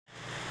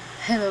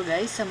Hello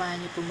guys, samahan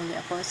niyo po muli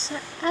ako sa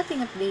ating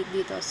update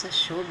dito sa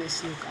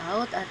Showbiz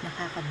Lookout at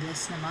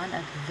nakaka-bless naman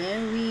at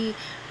very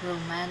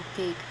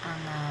romantic ang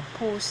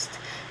post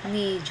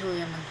ni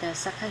Julia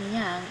Montes sa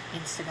kanyang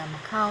Instagram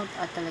account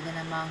at talaga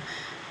namang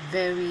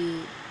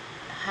very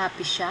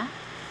happy siya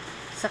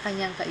sa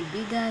kanyang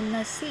kaibigan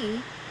na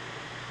si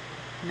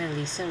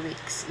Melissa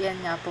Ricks. Yan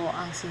nga po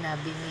ang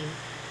sinabi ni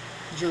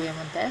Julia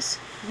Montes.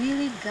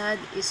 Really, God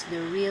is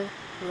the real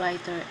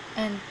writer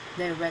and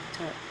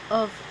director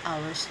of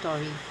our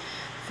story.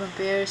 From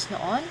prayers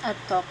noon at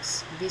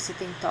talks,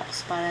 visiting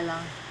talks para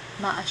lang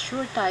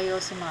ma-assure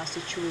tayo sa mga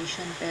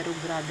situation, pero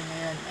grabe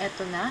ngayon.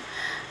 Eto na,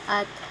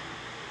 at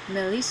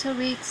Melissa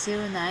Rick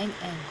 09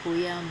 and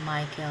Kuya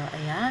Michael.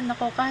 Ayan,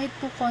 nako, kahit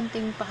po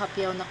konting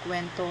pahapyaw na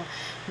kwento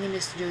ni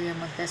Miss Julia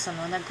Montes,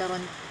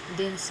 nagkaroon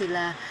din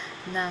sila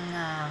ng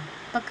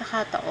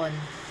pagkakataon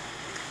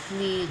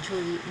ni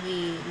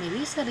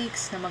Melissa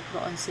Ricks na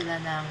magkaroon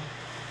sila ng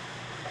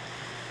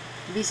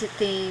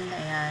visiting,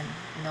 ayan,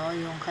 no,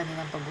 yung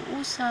kanilang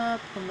pag-uusap,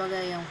 kumbaga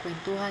yung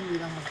kwentuhan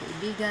bilang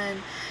magkaibigan,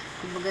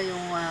 kumbaga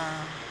yung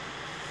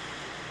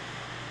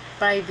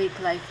private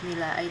life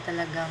nila ay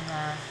talagang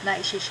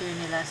na-share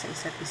nila sa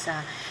isa't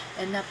isa.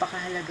 And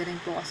napakahalaga rin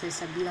po kasi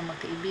sa bilang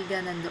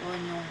magkaibigan,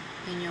 nandoon yung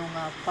inyong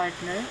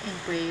partner in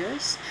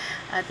prayers.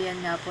 At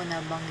yan nga po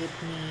nabanggit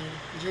ni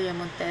Julia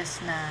Montes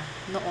na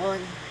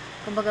noon,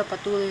 kumbaga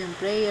patuloy yung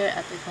prayer,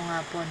 at ito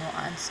nga po, no,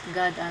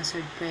 God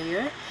answered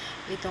prayer.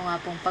 Ito nga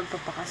pong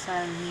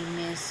pagpapakasal ni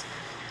Miss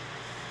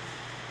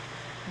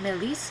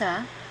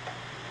Melissa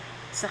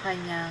sa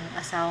kanyang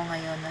asawa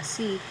ngayon na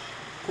si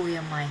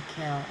Kuya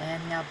Michael.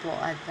 Ayan nga po,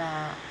 at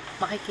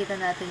makikita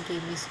natin kay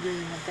Miss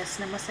Julia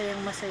Montes na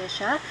masayang masaya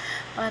siya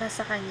para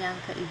sa kanyang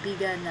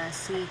kaibigan na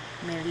si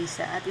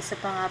Melissa. At isa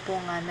pa nga po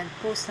nga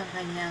nag-post ng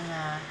kanyang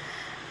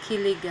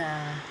kilig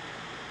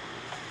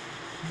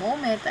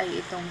moment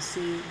ay itong si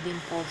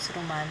Dimples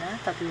Romana,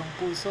 3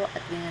 puso,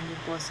 at ganyan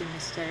din po si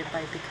Miss Cherry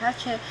Pie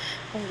Picache.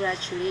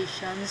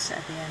 Congratulations,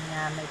 at yan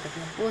nga, may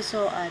 3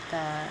 puso at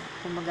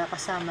kumbaga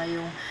kasama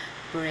yung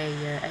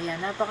prayer.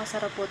 Ayan,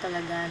 napakasarap po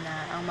talaga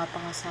na ang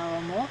mapangasawa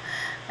mo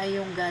ay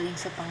yung galing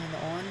sa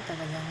Panginoon,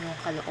 talagang yung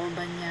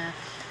kalooban niya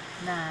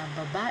na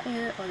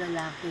babae o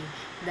lalaki,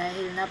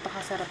 dahil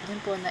napakasarap din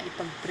po na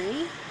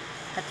ipag-pray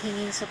at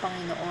hingin sa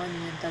Panginoon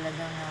yung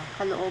talagang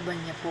kalooban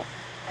niya po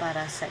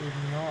para sa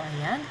inyo.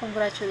 Ayan,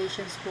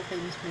 congratulations po kay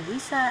Miss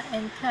Melissa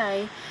and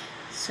kay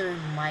Sir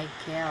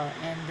Michael.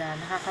 And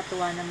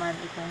nakakatuwa naman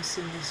itong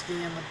si Miss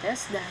Julia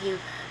Montes dahil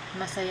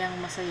masayang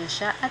masaya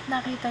siya at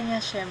nakita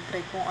niya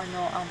syempre kung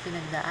ano ang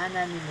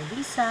pinagdaanan ni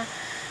Melissa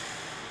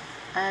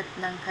at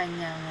ng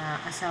kanyang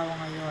asawa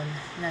ngayon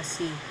na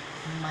si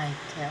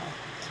Michael.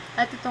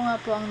 At ito nga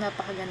po ang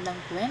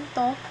napakagandang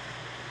kwento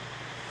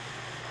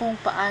kung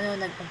paano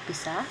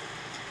nag-umpisa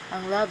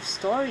ang love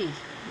story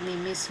ni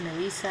Miss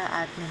Melissa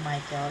at ni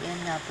Michael.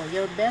 Yan nga po,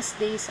 your best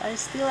days are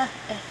still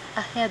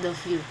ahead of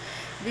you.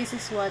 This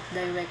is what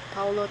Direct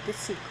Paulo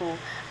Tesico,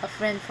 a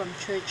friend from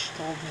church,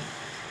 told me.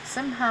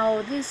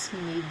 Somehow, this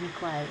made me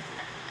cry.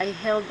 I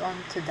held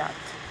on to that.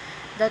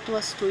 That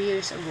was 2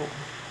 years ago,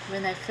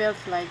 when I felt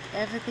like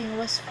everything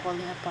was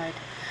falling apart.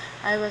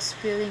 I was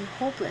feeling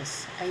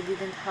hopeless. I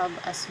didn't have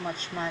as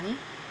much money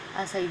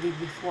as I did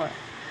before.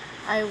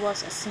 I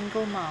was a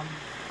single mom.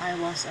 I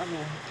was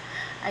alone.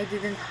 I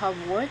didn't have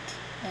work,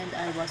 and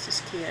I was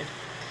scared.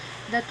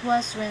 That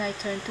was when I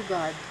turned to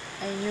God.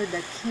 I knew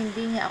that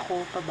hindi niya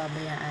ako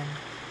pababayaan.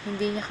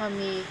 Hindi niya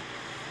kami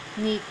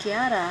ni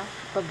Kiara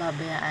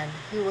pababayaan.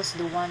 He was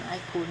the one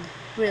I could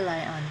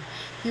rely on.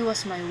 He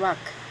was my rock.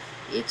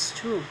 It's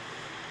true.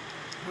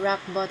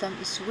 Rock bottom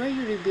is where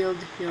you rebuild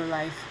your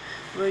life,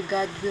 where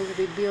God will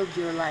rebuild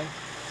your life.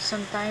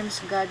 Sometimes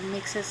God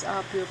mixes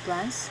up your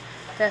plans,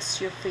 tests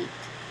your faith.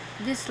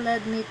 This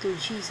led me to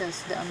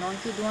Jesus, the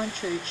Anointed One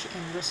Church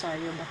in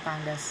Rosario,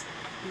 Batangas.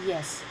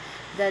 Yes,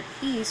 that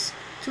is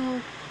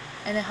 2.5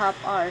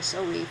 hours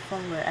away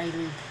from where I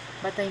live.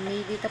 But I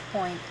made it a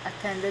point,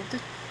 attended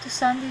to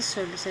Sunday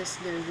services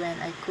there when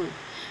I could.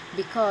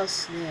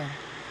 Because there,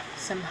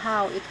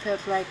 somehow it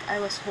felt like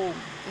I was home.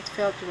 It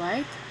felt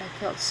right. I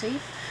felt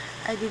safe.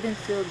 I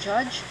didn't feel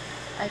judged.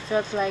 I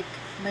felt like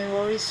my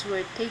worries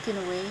were taken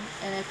away,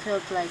 and I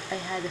felt like I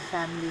had a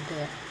family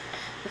there.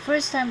 The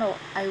first time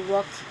I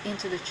walked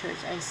into the church,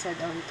 I said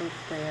a little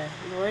prayer.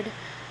 Lord,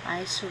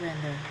 I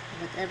surrender.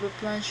 Whatever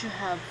plans you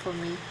have for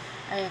me,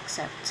 I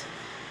accept.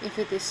 If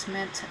it is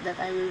meant that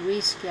I will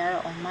raise Kiara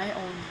on my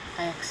own,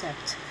 I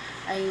accept.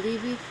 I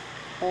leave it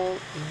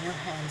all in your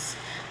hands.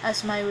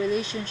 As my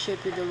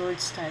relationship with the Lord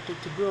started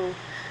to grow,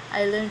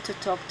 I learned to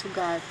talk to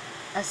God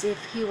as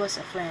if He was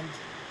a friend.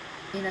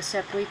 In a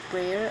separate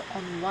prayer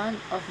on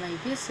one of my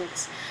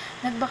visits,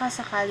 nagbaka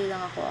sakali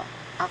lang ako.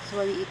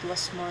 Actually, it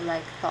was more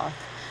like thought.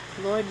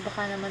 Lord,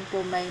 baka naman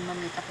po may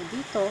mamit ako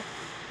dito.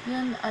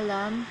 Yun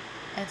alam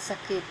and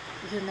sakit,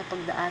 yun na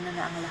pagdaanan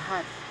na ang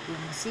lahat. Yung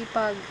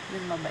masipag,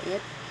 yung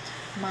mabait,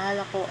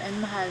 mahal ako and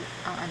mahal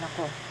ang anak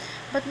ko.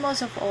 But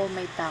most of all,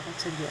 may takot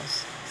sa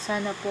Diyos.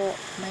 Sana po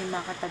may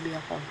makatabi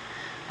ako.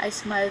 I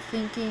smiled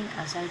thinking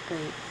as I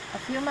prayed, A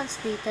few months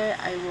later,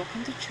 I walked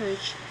into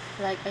church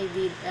like I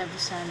did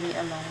every Sunday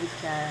along with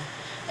Kiara,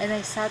 and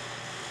I sat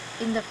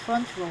in the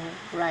front row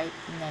right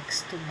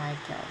next to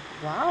Michael.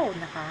 Wow!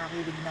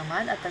 Nakakakilig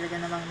naman at talaga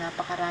namang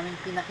napakaraming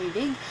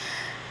pinakilig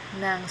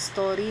ng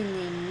story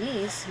ni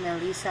Miss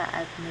Melissa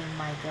at ni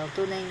Michael.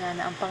 Tunay nga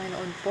na ang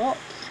Panginoon po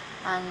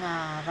ang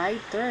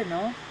writer,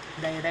 no?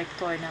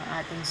 Director ng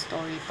ating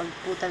story. Pag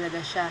po talaga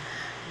siya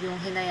yung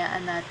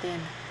hinayaan natin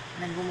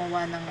na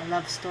gumawa ng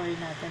love story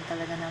natin,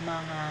 talaga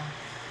namang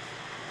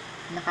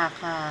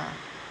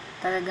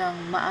talagang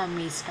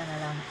ma-amaze ka na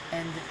lang.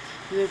 And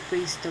we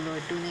praise the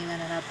Lord. Tunay nga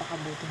na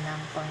napakabuti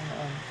ng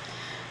Panginoon.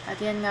 At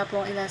yan nga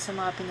po ang ilan sa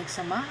mga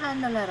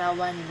pinagsamahan na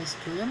larawan ni Miss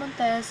Julia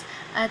Montes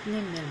at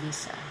ni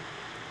Melissa.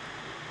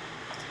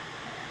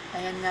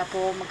 Ayan nga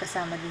po,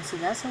 magkasama din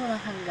sila sa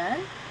walang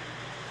hanggan.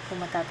 Kung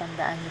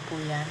matatandaan niyo po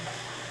yan.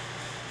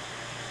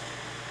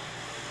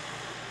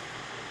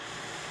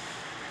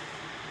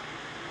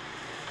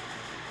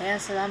 Kaya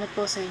salamat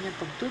po sa inyong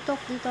pagtutok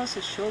dito sa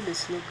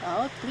Showbiz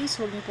Lookout. Please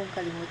huwag niyo pong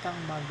kalimutang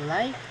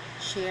mag-like,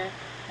 share,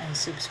 and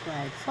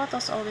subscribe.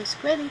 Photos always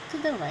credit to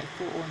the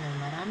rightful owner.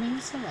 Maraming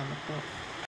salamat po.